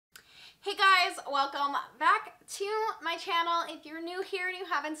Hey guys, welcome back to my channel. If you're new here and you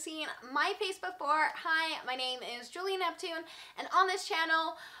haven't seen my face before, hi, my name is Julie Neptune, and on this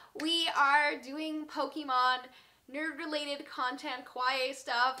channel we are doing Pokemon nerd-related content, kawaii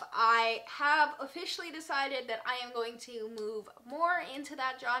stuff. I have officially decided that I am going to move more into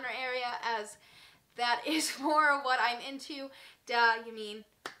that genre area, as that is more of what I'm into. Duh, you mean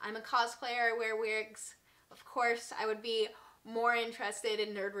I'm a cosplayer, I wear wigs. Of course, I would be more interested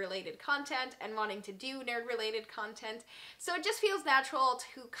in nerd-related content and wanting to do nerd-related content. So it just feels natural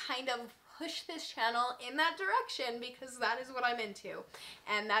to kind of push this channel in that direction because that is what I'm into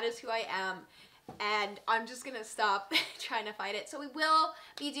and that is who I am. And I'm just gonna stop trying to fight it. So we will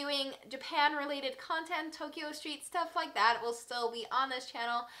be doing Japan-related content, Tokyo Street, stuff like that. It will still be on this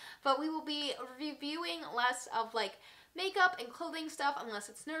channel, but we will be reviewing less of like makeup and clothing stuff unless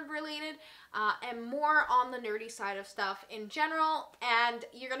it's nerd related, and more on the nerdy side of stuff in general. And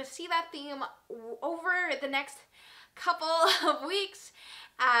you're gonna see that theme over the next couple of weeks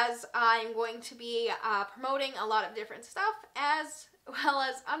as I'm going to be promoting a lot of different stuff, as well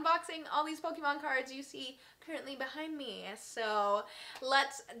as unboxing all these Pokemon cards you see currently behind me. So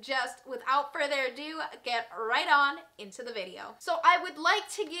let's just, without further ado, get right on into the video. So I would like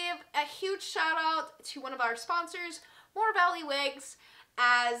to give a huge shout out to one of our sponsors, More Valley Wigs,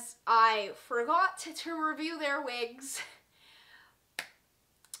 as I forgot to review their wigs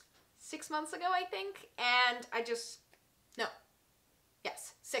 6 months ago, I think, and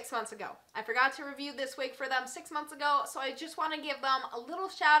yes, 6 months ago. I forgot to review this wig for them 6 months ago, so I just want to give them a little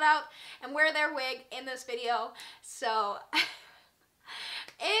shout out and wear their wig in this video. So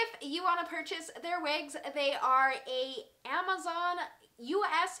if you want to purchase their wigs, they are a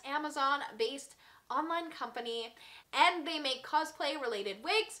US Amazon based online company, and they make cosplay related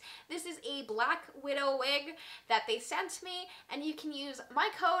wigs. This is a Black Widow wig that they sent me, and you can use my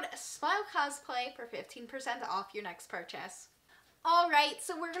code SMILECOSPLAY for 15% off your next purchase. Alright,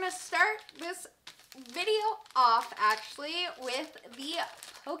 so we're gonna start this video off actually with the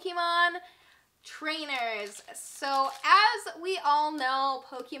Pokemon trainers. So as we all know,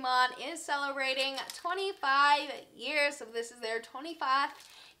 Pokemon is celebrating 25 years, so this is their 25th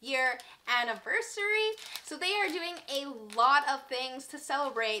year anniversary. So they are doing a lot of things to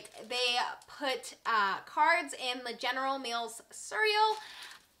celebrate. They put cards in the General Mills cereal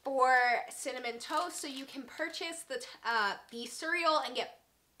for Cinnamon Toast, so you can purchase the cereal and get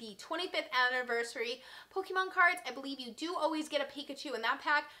the 25th anniversary Pokemon cards. I believe you do always get a Pikachu in that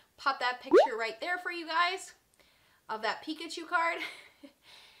pack. Pop that picture right there for you guys of that Pikachu card.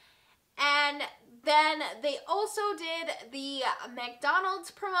 And then they also did the McDonald's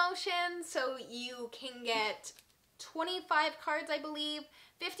promotion, so you can get 25 cards, I believe,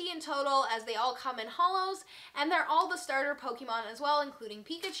 50 in total, as they all come in holos, and they're all the starter Pokemon as well, including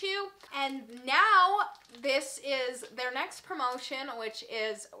Pikachu. And now this is their next promotion, which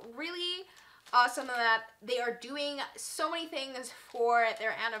is really awesome in that they are doing so many things for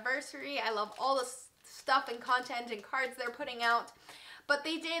their anniversary. I love all the stuff and content and cards they're putting out. But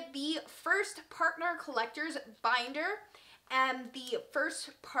they did the first partner collector's binder and the first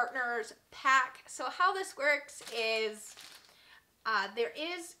partners pack. So how this works is there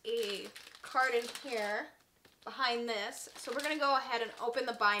is a card in here behind this. So we're going to go ahead and open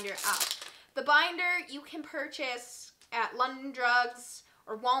the binder up. The binder you can purchase at London Drugs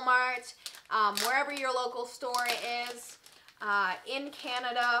or Walmart, wherever your local store is, in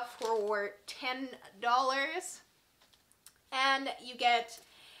Canada for $10. And you get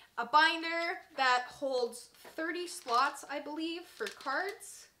a binder that holds 30 slots, I believe, for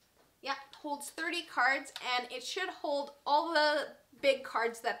cards. Yeah, holds 30 cards, and it should hold all the big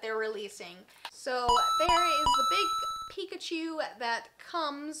cards that they're releasing. So there is the big Pikachu that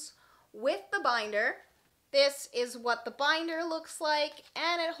comes with the binder. This is what the binder looks like,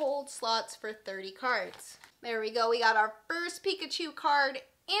 and it holds slots for 30 cards. There we go, we got our first Pikachu card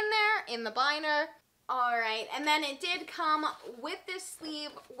in there, in the binder. Alright, and then it did come with this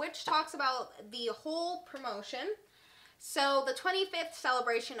sleeve, which talks about the whole promotion. So the 25th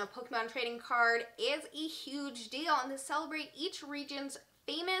celebration of Pokemon Trading Card is a huge deal, and to celebrate each region's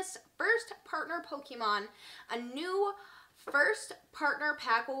famous first partner Pokemon, a new first partner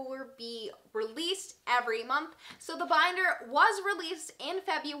pack will be released every month. So the binder was released in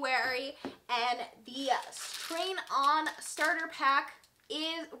February, and the Train On starter pack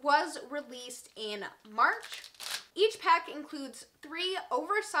was released in March. Each pack includes 3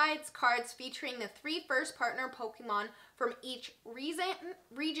 oversized cards featuring the 3 first partner Pokemon from each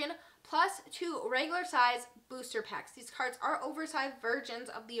region, plus 2 regular size booster packs. These cards are oversized versions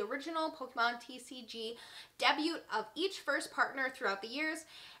of the original Pokemon TCG debut of each first partner throughout the years,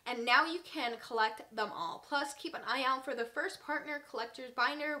 and now you can collect them all. Plus, keep an eye out for the first partner collector's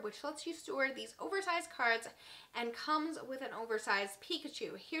binder, which lets you store these oversized cards and comes with an oversized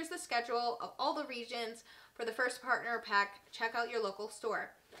Pikachu. Here's the schedule of all the regions for the first partner pack. Check out your local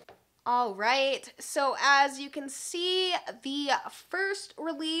store. All right, so as you can see, the first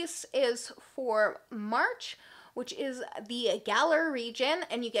release is for March, which is the Galar region,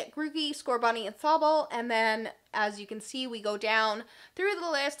 and you get Grookey, Scorbunny, and Sobble, and then, as you can see, we go down through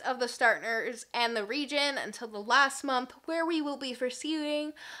the list of the starters and the region until the last month, where we will be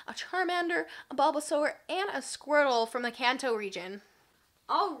receiving a Charmander, a Bulbasaur, and a Squirtle from the Kanto region.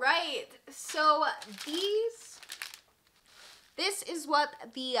 All right, so this is what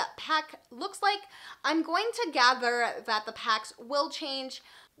the pack looks like. I'm going to gather that the packs will change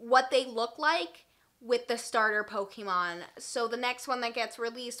what they look like with the starter Pokemon. So the next one that gets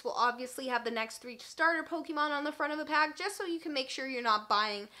released will obviously have the next 3 starter Pokemon on the front of the pack, just so you can make sure you're not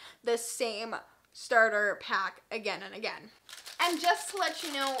buying the same starter pack again and again. And just to let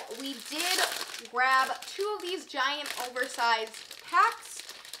you know, we did grab 2 of these giant oversized packs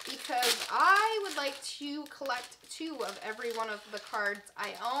because I would like to collect 2 of every one of the cards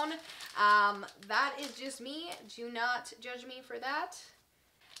I own. That is just me. Do not judge me for that.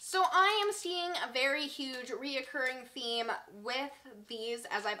 So I am seeing a very huge reoccurring theme with these,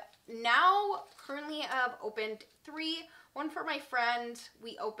 as I've now currently have opened 3. One for my friend,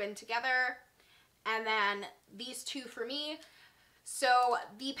 we opened together, and then these 2 for me. So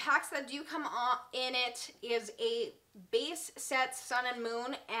the packs that do come in it is a base set Sun and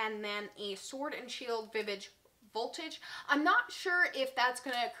Moon, and then a Sword and Shield Vivid Voltage. I'm not sure if that's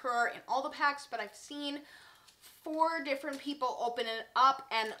going to occur in all the packs, but I've seen 4 different people open it up,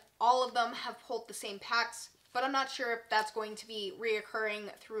 and all of them have pulled the same packs, but I'm not sure if that's going to be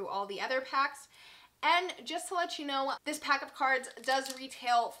reoccurring through all the other packs. And just to let you know, this pack of cards does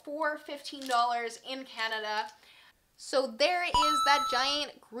retail for $15 in Canada. So there is that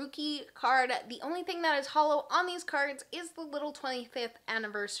giant Grookey card. The only thing that is hollow on these cards is the little 25th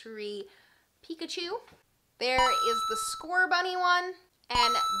anniversary Pikachu. There is the Scorbunny one,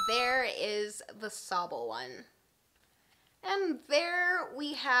 and there is the Sobble one. And there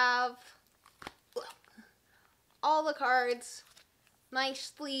we have all the cards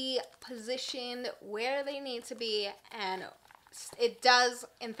nicely positioned where they need to be, and it does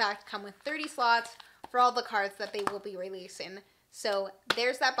in fact come with 30 slots for all the cards that they will be releasing. So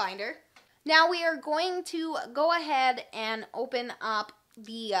there's that binder. Now we are going to go ahead and open up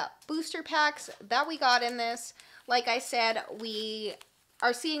the booster packs that we got in this. Like I said, we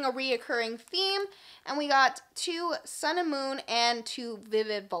are seeing a reoccurring theme, and we got 2 Sun and Moon and 2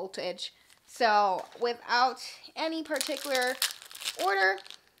 Vivid Voltage. So without any particular order,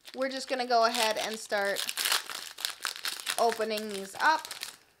 we're just gonna go ahead and start opening these up.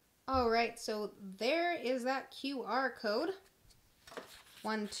 Alright, so there is that QR code.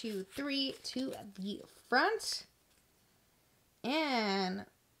 1, 2, 3 to the front. And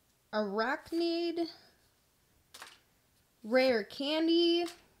Arachnid, Rare Candy,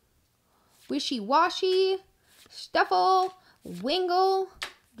 Wishy Washy, Stuffle, Wingle,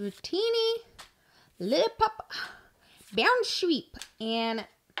 Dratini, Lillipup, Bounce Sweep, and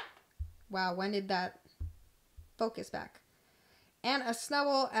wow, when did that focus back? And a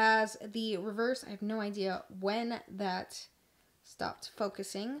Snubble as the reverse. I have no idea when that stopped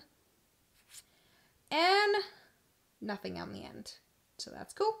focusing. And nothing on the end. So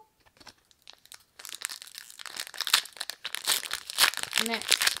that's cool.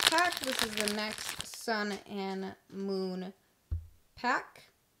 Next pack. This is the next Sun and Moon pack.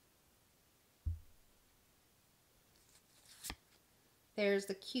 There's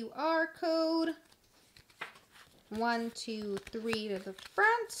the QR code. 1, 2, 3 to the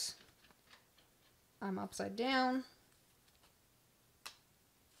front. I'm upside down.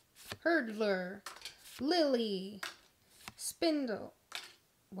 Hurdler, Lily, Spindle.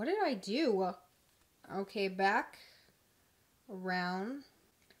 What did I do? Okay, back, around,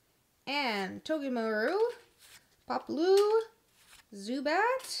 and Togemaru, Poplu,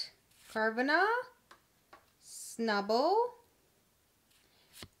 Zubat, Carvana, Snubble,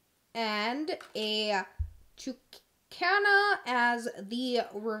 and a Tucana as the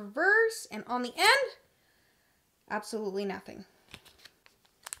reverse, and on the end, absolutely nothing.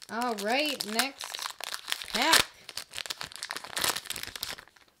 All right, next pack.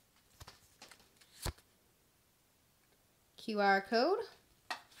 QR code.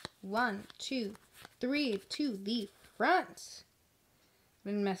 1, 2, 3 to the front.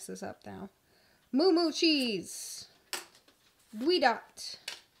 I'm gonna mess this up now. Moo Moo Cheese. Dweedot.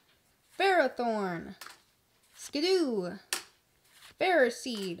 Ferrothorn. Skidoo.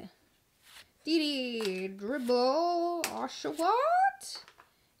 Ferroseed. Dee Dribble. Oshawott.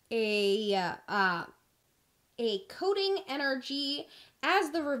 A Coding Energy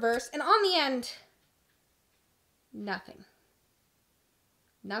as the reverse. And on the end, nothing.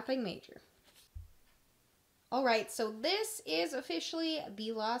 Nothing major. Alright, so this is officially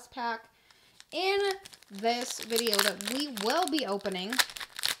the last pack in this video that we will be opening.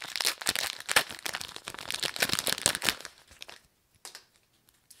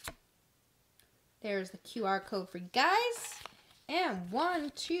 There's the QR code for you guys. And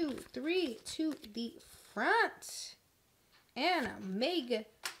 1, 2, 3 to the front. And Meg,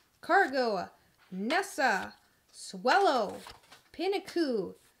 Cargo, Nessa, Swellow,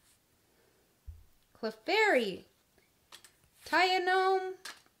 Pinnaku, Clefairy, Tyanome,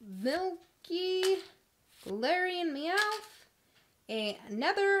 Milky, Galarian Meowth,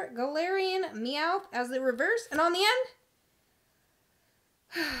 another Galarian Meowth as the reverse, and on the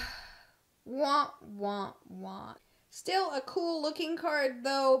end, wah, wah, wah. Still a cool looking card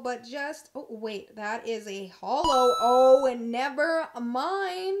though, but just, oh wait, that is a holo. Oh, and never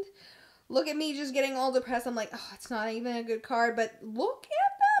mind. Look at me just getting all depressed. I'm like, oh, it's not even a good card, but look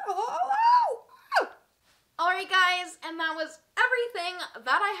at that holo. Alright guys, and that was everything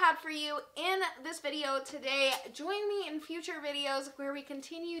that I had for you in this video today. Join me in future videos where we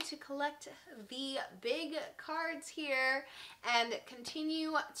continue to collect the big cards here and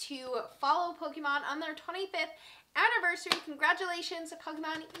continue to follow Pokemon on their 25th anniversary. Congratulations,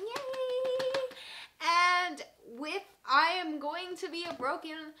 Pokemon. Yay! And I am going to be a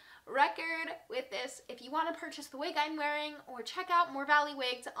broken record with this. If you want to purchase the wig I'm wearing or check out More Valley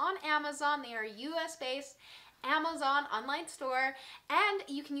wigs on Amazon, they are US based Amazon online store, and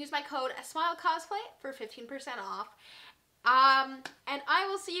you can use my code SMILECOSPLAY for 15% off. And I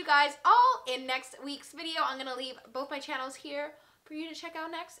will see you guys all in next week's video. I'm gonna leave both my channels here for you to check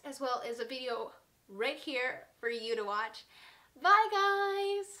out next, as well as a video right here for you to watch. Bye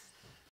guys!